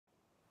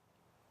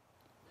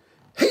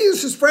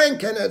this is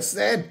Frank, and it's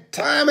that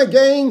time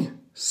again.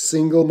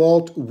 Single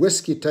malt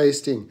whiskey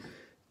tasting.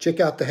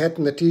 Check out the hat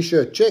and the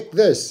t-shirt. Check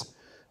this.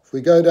 If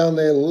we go down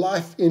there,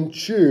 Life in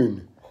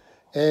Tune.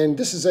 And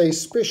this is a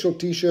special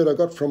t-shirt I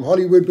got from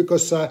Hollywood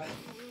because I'm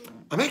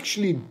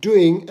actually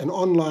doing an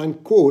online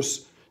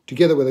course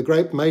together with a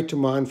great mate of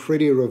mine,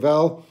 Freddie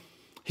Ravel.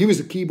 He was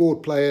a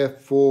keyboard player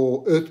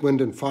for Earth, Wind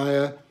and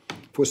Fire,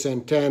 for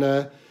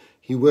Santana.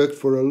 He worked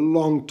for a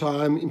long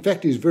time. In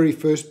fact, his very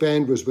first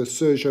band was with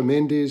Sergio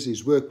Mendes.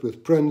 He's worked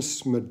with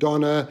Prince,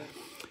 Madonna,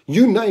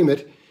 you name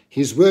it.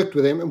 He's worked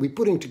with them, and we're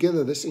putting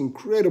together this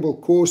incredible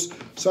course.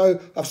 So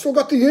I've still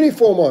got the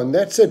uniform on.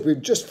 That's it.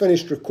 We've just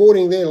finished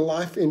recording there.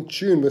 Life in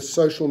Tune with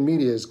social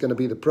media is going to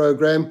be the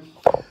program.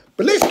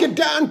 But let's get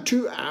down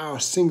to our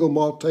single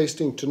malt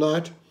tasting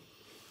tonight.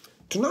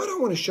 Tonight I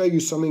want to show you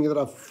something that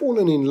I've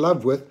fallen in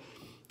love with.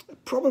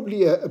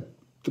 Probably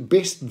the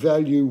best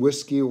value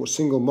whiskey or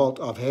single malt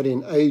I've had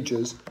in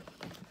ages.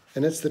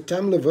 And it's the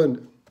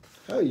Tamnavulin.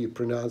 How do you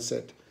pronounce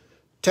that?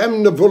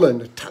 Tamnavulin.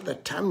 The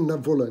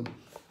Tamnavulin.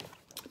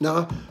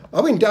 Now, I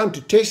went down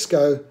to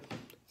Tesco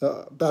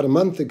about a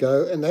month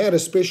ago, and they had a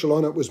special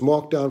on it. It was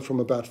marked down from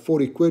about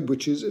 40 quid,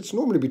 which is, it's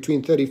normally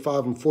between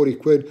 35 and 40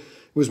 quid. It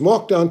was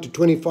marked down to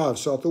 25,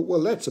 so I thought,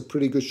 well, that's a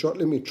pretty good shot.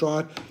 Let me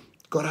try it.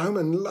 Got home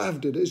and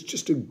loved it. It's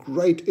just a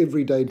great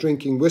everyday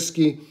drinking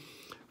whiskey.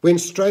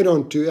 Went straight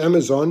on to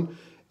Amazon,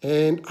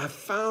 and I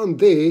found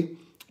there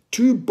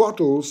 2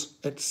 bottles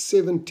at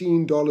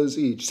 $17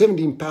 each,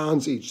 17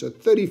 pounds each. So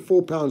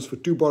 34 pounds for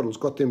 2 bottles.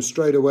 Got them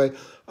straight away.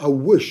 I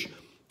wish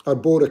I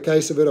bought a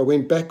case of it. I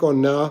went back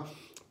on now.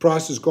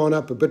 Price has gone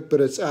up a bit, but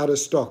it's out of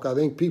stock. I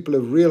think people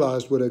have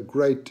realized what a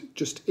great,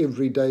 just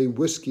everyday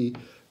whiskey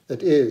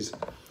it is.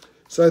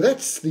 So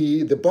that's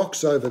the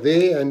box over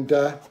there, and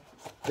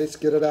let's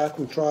get it out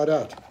and try it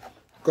out.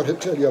 Got to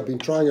tell you, I've been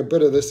trying a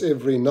bit of this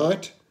every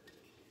night.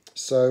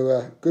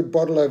 So good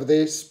bottle over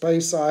there,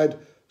 Speyside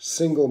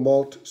single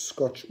malt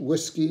Scotch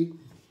whiskey.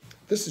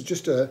 This is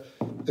just a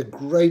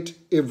great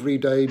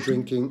everyday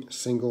drinking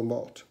single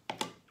malt.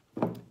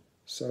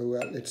 So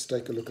let's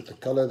take a look at the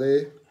colour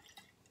there.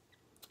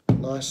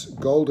 Nice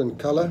golden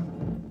colour.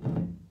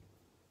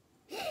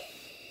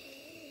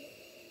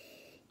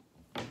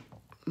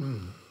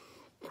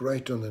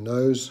 Great on the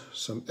nose.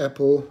 Some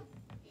apple.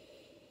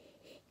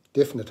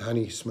 Definite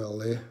honey smell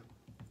there.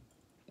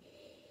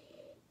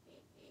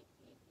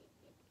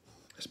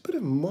 There's a bit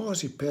of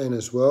marzipan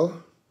as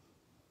well.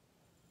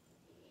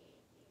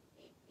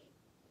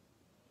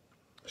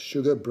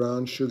 Sugar,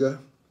 brown sugar.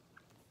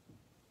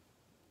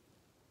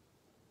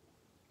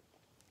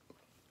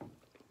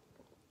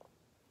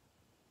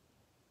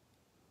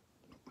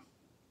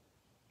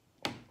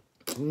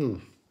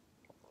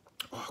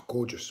 Oh,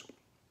 gorgeous.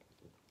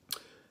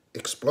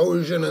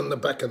 Explosion in the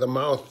back of the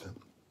mouth.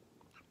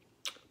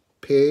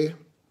 Pear.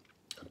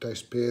 I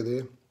taste pear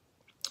there.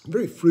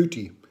 Very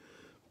fruity.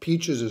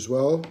 Peaches as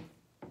well.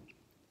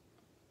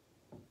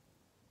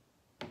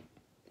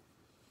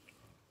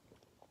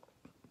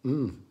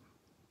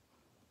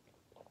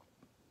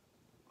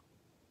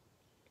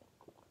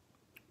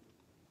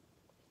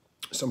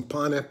 Some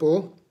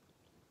pineapple.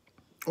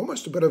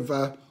 Almost a bit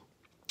of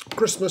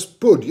Christmas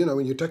pud, you know,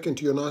 when you tuck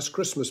into your nice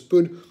Christmas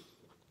pud.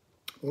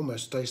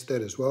 Almost taste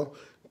that as well.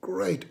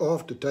 Great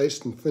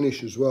aftertaste and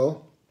finish as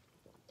well.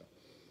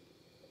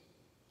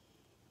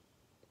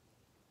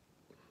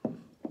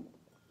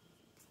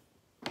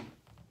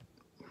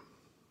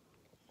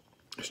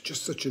 It's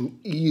just such an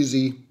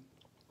easy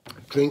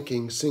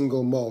drinking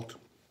single malt.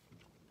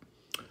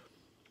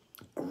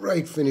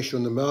 Great finish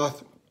on the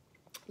mouth.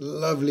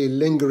 Lovely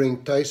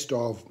lingering taste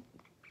of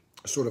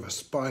sort of a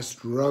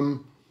spiced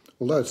rum.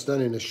 Although it's done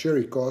in a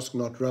sherry cask,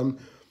 not rum,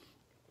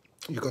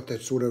 you've got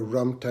that sort of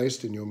rum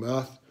taste in your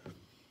mouth.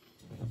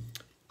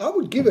 I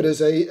would give it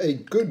as a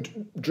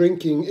good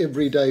drinking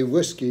everyday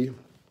whiskey.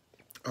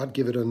 I'd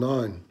give it a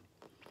 9.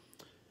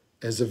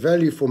 As a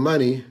value for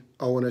money,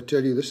 I want to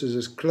tell you this is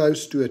as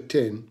close to a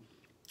 10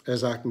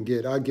 as I can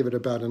get. I'd give it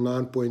about a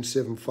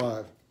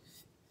 9.75.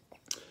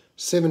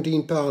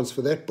 17 pounds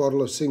for that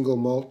bottle of single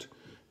malt.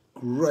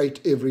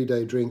 Great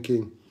everyday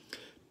drinking.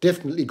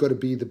 Definitely got to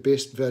be the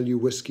best value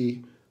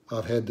whiskey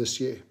I've had this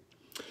year.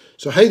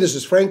 So hey, this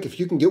is Frank. If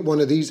you can get one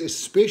of these,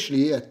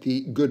 especially at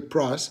the good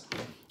price.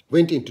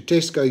 Went into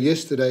Tesco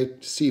yesterday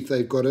to see if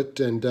they've got it,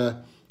 and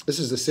this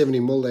is the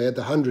 70ml. They had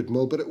the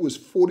 100ml, but it was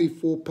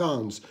 44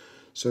 pounds.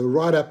 So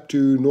right up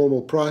to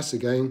normal price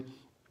again.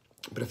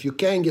 But if you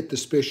can get the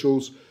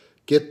specials,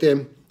 get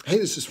them. Hey,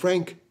 this is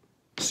Frank.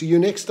 See you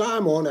next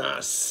time on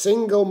our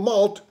single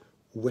malt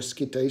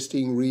whiskey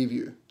tasting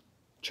review.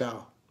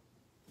 Ciao.